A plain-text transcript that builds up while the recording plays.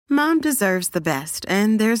Mom deserves the best,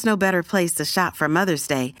 and there's no better place to shop for Mother's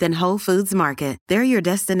Day than Whole Foods Market. They're your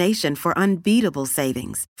destination for unbeatable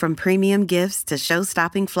savings, from premium gifts to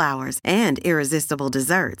show-stopping flowers and irresistible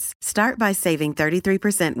desserts. Start by saving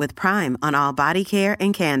 33% with Prime on all body care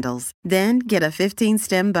and candles. Then get a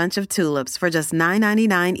 15-stem bunch of tulips for just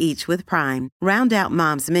 $9.99 each with Prime. Round out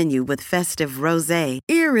Mom's menu with festive rosé,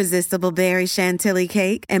 irresistible berry chantilly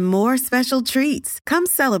cake, and more special treats. Come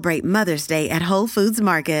celebrate Mother's Day at Whole Foods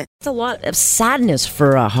Market. It's a lot of sadness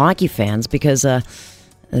for hockey fans because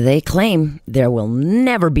they claim there will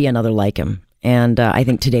never be another like him. And I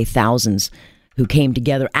think today thousands who came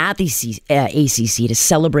together at the ACC to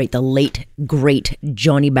celebrate the late, great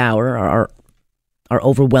Johnny Bower are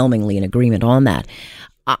overwhelmingly in agreement on that.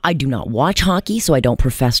 I do not watch hockey, so I don't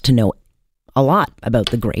profess to know a lot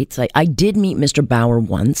about the greats. I did meet Mr. Bower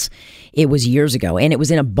once. It was years ago, and it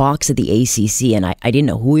was in a box at the ACC, and I didn't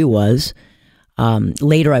know who he was.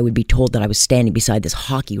 Later, I would be told that I was standing beside this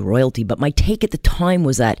hockey royalty, but my take at the time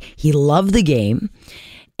was that he loved the game,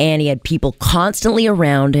 and he had people constantly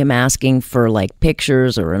around him asking for like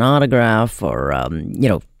pictures or an autograph or,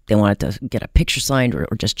 they wanted to get a picture signed or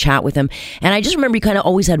just chat with him. And I just remember he kind of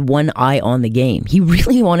always had one eye on the game. He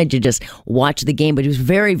really wanted to just watch the game, but he was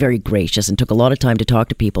very, very gracious and took a lot of time to talk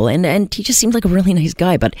to people. And he just seemed like a really nice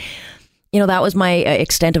guy. But, that was my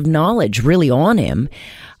extent of knowledge really on him.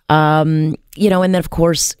 And then, of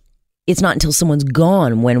course, it's not until someone's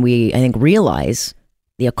gone when we, I think, realize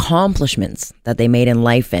the accomplishments that they made in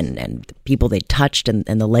life and the people they touched and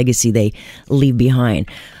the legacy they leave behind.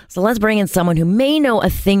 So let's bring in someone who may know a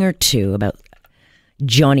thing or two about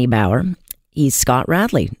Johnny Bower. He's Scott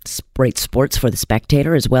Radley, writes sports for The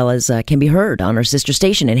Spectator, as well as can be heard on our sister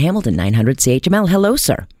station in Hamilton, 900 CHML. Hello,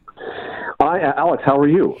 sir. Hi, Alex. How are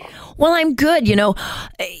you? Well, I'm good.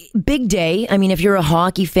 Big day. I mean, if you're a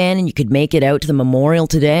hockey fan and you could make it out to the memorial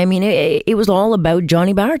today, I mean, it was all about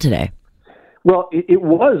Johnny Bower today. Well, it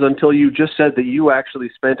was until you just said that you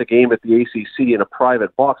actually spent a game at the ACC in a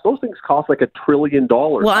private box. Those things cost like $1 trillion.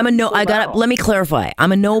 Well, let me clarify.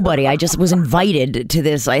 I'm a nobody. I just was invited to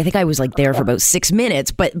this. I think I was like there for about 6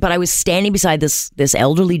 minutes, but I was standing beside this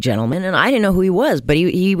elderly gentleman, and I didn't know who he was, but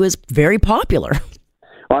he was very popular.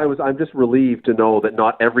 I'm just relieved to know that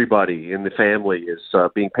not everybody in the family is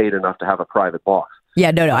being paid enough to have a private box.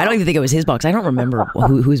 Yeah, no, I don't even think it was his box. I don't remember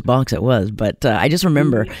whose box it was, but I just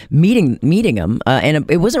remember meeting him, and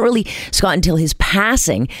it wasn't really, Scott, until his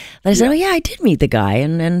passing that I said, oh yeah, I did meet the guy,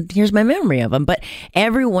 and here's my memory of him. But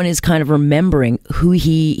everyone is kind of remembering who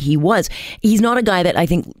he was. He's not a guy that I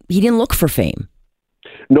think, he didn't look for fame.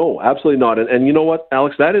 No, absolutely not. And you know what,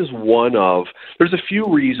 Alex, that is there's a few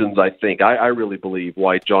reasons I think, I really believe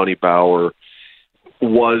why Johnny Bower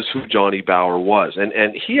was who Johnny Bower was.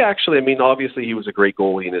 And he actually, obviously he was a great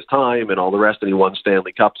goalie in his time and all the rest, and he won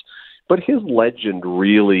Stanley Cups, but his legend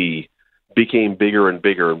really became bigger and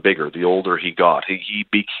bigger and bigger the older he got. He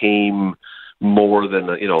became more than,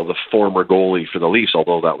 the former goalie for the Leafs,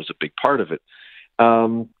 although that was a big part of it.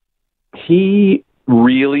 He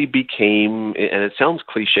really became, and it sounds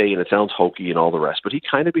cliche and it sounds hokey and all the rest, but he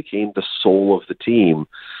kind of became the soul of the team.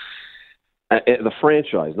 The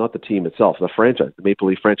franchise, not the team itself, the franchise, the Maple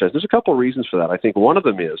Leaf franchise. There's a couple of reasons for that. I think one of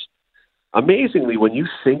them is, amazingly, when you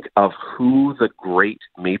think of who the great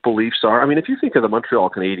Maple Leafs are, if you think of the Montreal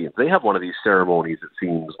Canadiens, they have one of these ceremonies, it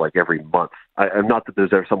seems like every month. Not that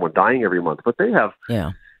there's someone dying every month, but they have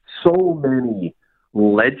so many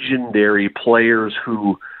legendary players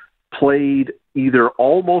who played either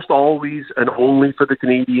almost always and only for the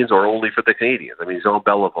Canadiens or only for the Canadiens. Jean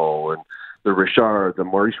Beliveau and the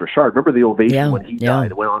Maurice Richard. Remember the ovation when he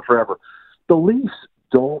died? It went on forever. The Leafs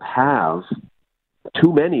don't have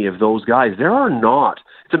too many of those guys. There are not.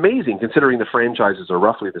 It's amazing considering the franchises are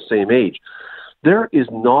roughly the same age. There is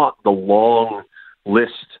not the long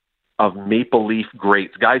list of Maple Leaf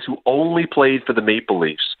greats, guys who only played for the Maple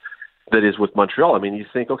Leafs, that is with Montreal. You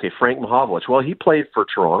think, okay, Frank Mahovlich. Well, he played for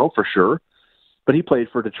Toronto for sure, but he played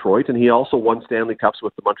for Detroit, and he also won Stanley Cups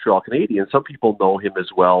with the Montreal Canadiens. Some people know him as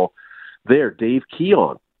well there. Dave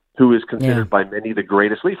Keon, who is considered by many the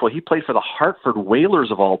greatest Leaf. Well, he played for the Hartford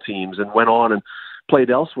Whalers of all teams and went on and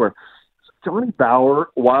played elsewhere. Johnny Bower,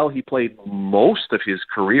 while he played most of his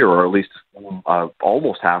career, or at least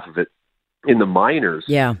almost half of it, in the minors,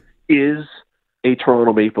 is a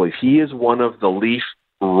Toronto Maple Leaf. He is one of the Leaf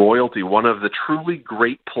royalty, one of the truly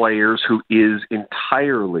great players who is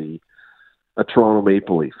entirely a Toronto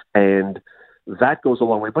Maple Leaf. And that goes a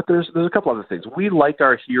long way. But there's a couple other things. We like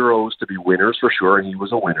our heroes to be winners, for sure, and he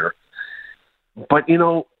was a winner. But,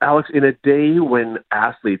 Alex, in a day when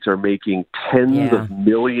athletes are making tens of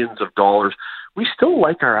millions of dollars, we still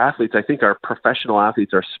like our athletes. I think our professional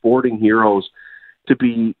athletes, our sporting heroes, to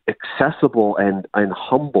be accessible and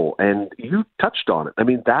humble. And you touched on it. I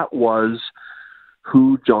mean, that was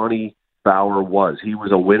who Johnny Bower was. He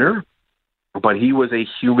was a winner, but he was a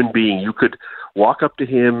human being. You could walk up to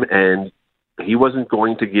him and he wasn't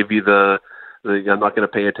going to give you the I'm not going to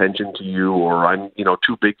pay attention to you, or I'm,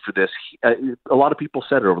 too big for this. A lot of people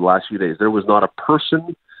said it over the last few days. There was not a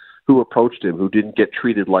person who approached him who didn't get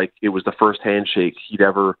treated like it was the first handshake he'd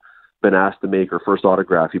ever been asked to make or first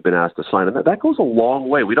autograph he'd been asked to sign. And that goes a long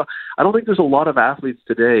way. I don't think there's a lot of athletes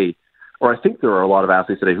today, or I think there are a lot of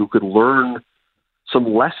athletes today who could learn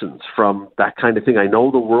some lessons from that kind of thing. I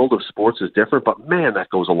know the world of sports is different, but man, that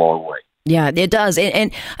goes a long way. Yeah, it does.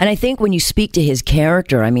 And I think when you speak to his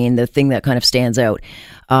character, I mean, the thing that kind of stands out,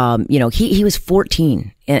 he was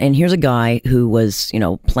 14. And here's a guy who was,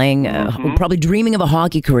 playing, probably dreaming of a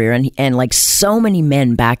hockey career. And like so many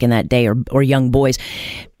men back in that day or young boys,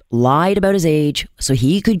 lied about his age so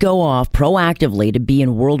he could go off proactively to be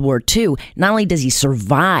in World War II. Not only does he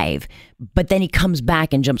survive, but then he comes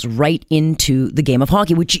back and jumps right into the game of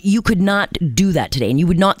hockey, which you could not do that today. And you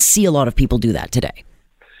would not see a lot of people do that today.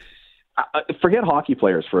 Forget hockey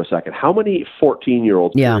players for a second. How many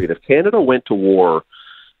 14-year-olds, period, if Canada went to war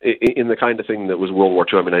in the kind of thing that was World War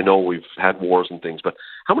II, I mean, I know we've had wars and things, but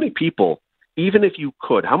how many people, even if you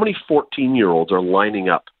could, how many 14-year-olds are lining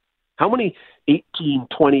up? How many 18,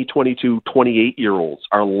 20, 22, 28-year-olds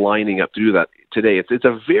are lining up to do that today? It's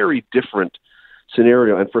a very different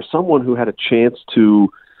scenario. And for someone who had a chance to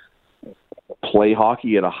play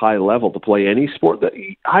hockey at a high level, to play any sport, that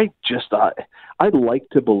I'd like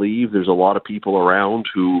to believe there's a lot of people around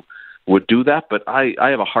who would do that, but I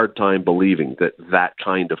have a hard time believing that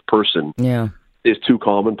kind of person is too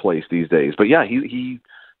commonplace these days. But yeah, he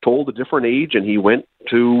told a different age and he went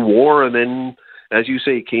to war and then, as you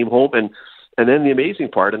say, came home. And then the amazing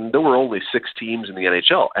part, and there were only 6 teams in the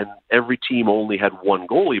NHL, and every team only had one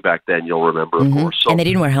goalie back then, you'll remember, of course. So and they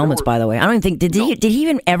didn't wear helmets, by the way. I don't think, did he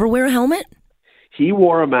even ever wear a helmet? He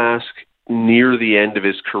wore a mask near the end of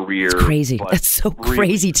his career. It's crazy. That's so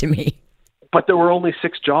crazy to me. But there were only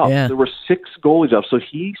 6 jobs. Yeah. There were 6 goalie jobs. So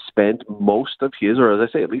he spent most of his, or as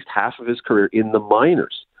I say, at least half of his career in the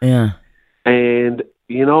minors. Yeah. And,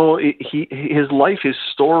 his life, his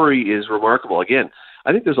story is remarkable. Again,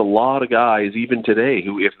 I think there's a lot of guys, even today,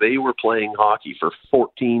 who, if they were playing hockey for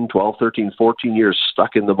 12, 13, 14 years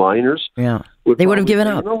stuck in the minors, they would have given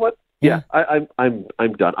up. You know what? Yeah,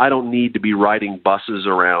 I'm done. I don't need to be riding buses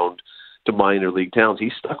around to minor league towns.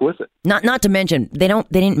 He's stuck with it. Not to mention, they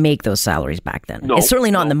didn't make those salaries back then. No, it's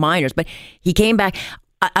certainly not in the minors, but he came back.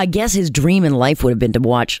 I guess his dream in life would have been to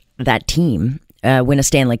watch that team win a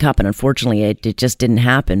Stanley Cup, and unfortunately it just didn't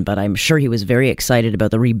happen. But I'm sure he was very excited about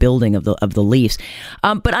the rebuilding of the Leafs.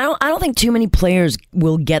 But I don't think too many players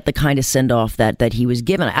will get the kind of send off that he was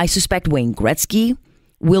given. I suspect Wayne Gretzky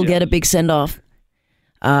will get a big send off.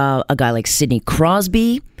 A guy like Sidney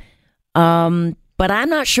Crosby, but I'm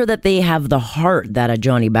not sure that they have the heart that a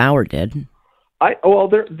Johnny Bower did.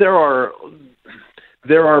 There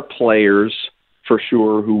are players for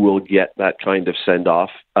sure who will get that kind of send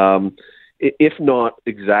off. If not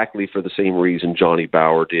exactly for the same reason Johnny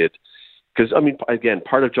Bower did. Because, I mean, again,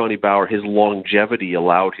 part of Johnny Bower, his longevity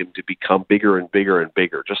allowed him to become bigger and bigger and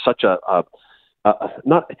bigger. Just such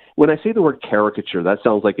not when I say the word caricature, that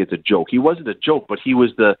sounds like it's a joke. He wasn't a joke, but he was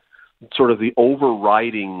the sort of the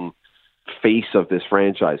overriding face of this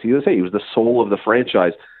franchise. He was the soul of the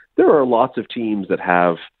franchise. There are lots of teams that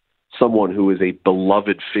have someone who is a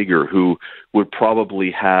beloved figure who would probably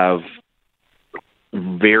have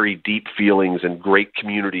very deep feelings and great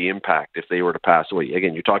community impact if they were to pass away.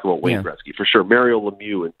 Again, you talk about Wayne Gretzky, for sure. Mario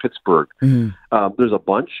Lemieux in Pittsburgh. There's a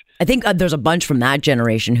bunch. I think there's a bunch from that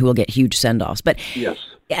generation who will get huge send-offs. But yes,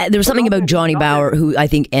 there was something about Johnny Bower who I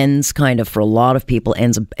think ends kind of, for a lot of people,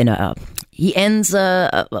 ends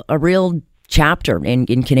a real chapter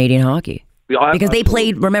in Canadian hockey. Because they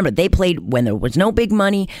played when there was no big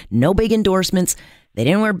money, no big endorsements. They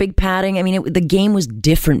didn't wear big padding. I mean, the game was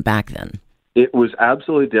different back then. It was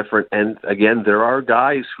absolutely different. And again, there are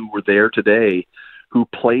guys who were there today who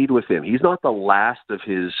played with him. He's not the last of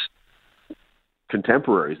his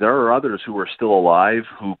contemporaries. There are others who are still alive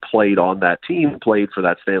who played on that team, played for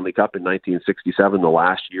that Stanley Cup in 1967, the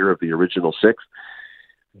last year of the original 6.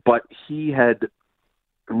 But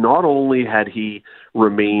not only had he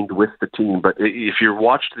remained with the team, but if you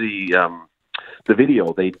watched the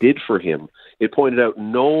video they did for him, it pointed out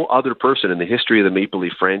no other person in the history of the Maple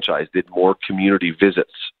Leaf franchise did more community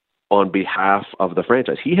visits on behalf of the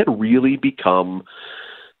franchise. He had really become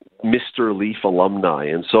Mr. Leaf alumni.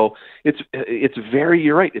 And so it's very,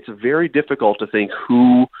 you're right, it's very difficult to think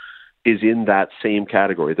who is in that same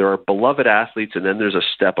category. There are beloved athletes, and then there's a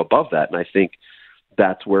step above that, and I think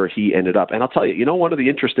that's where he ended up. And I'll tell you, one of the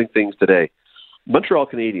interesting things today, Montreal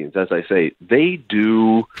Canadiens, as I say, they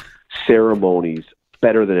do ceremonies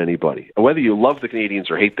better than anybody. Whether you love the Canadiens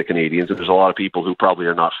or hate the Canadiens, and there's a lot of people who probably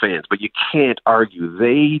are not fans, but you can't argue.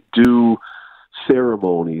 They do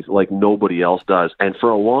ceremonies like nobody else does. And for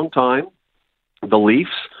a long time, the Leafs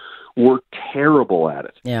were terrible at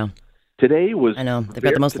it. Yeah. Today was, I know, they've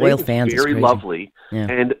got the most loyal fans. Very lovely. Yeah.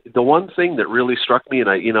 And the one thing that really struck me,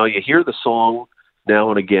 and you hear the song now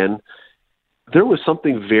and again, there was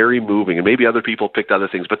something very moving, and maybe other people picked other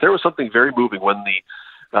things, but there was something very moving when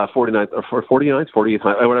the 48th,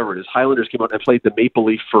 whatever it is, Highlanders came out and played the Maple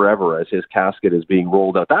Leaf Forever as his casket is being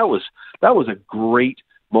rolled out. That was a great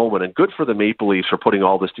moment, and good for the Maple Leafs for putting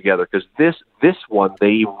all this together, because this one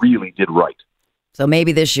they really did right. So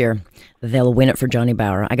maybe this year they'll win it for Johnny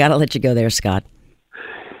Bower. I got to let you go there, Scott.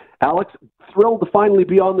 Alex, thrilled to finally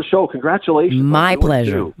be on the show. Congratulations. My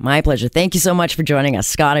pleasure. My pleasure. Thank you so much for joining us,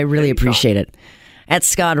 Scott. I really appreciate it. At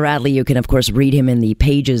Scott Radley, you can, of course, read him in the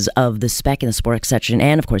pages of the Spec in the Sports section,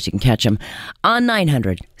 and, of course, you can catch him on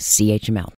 900 CHML.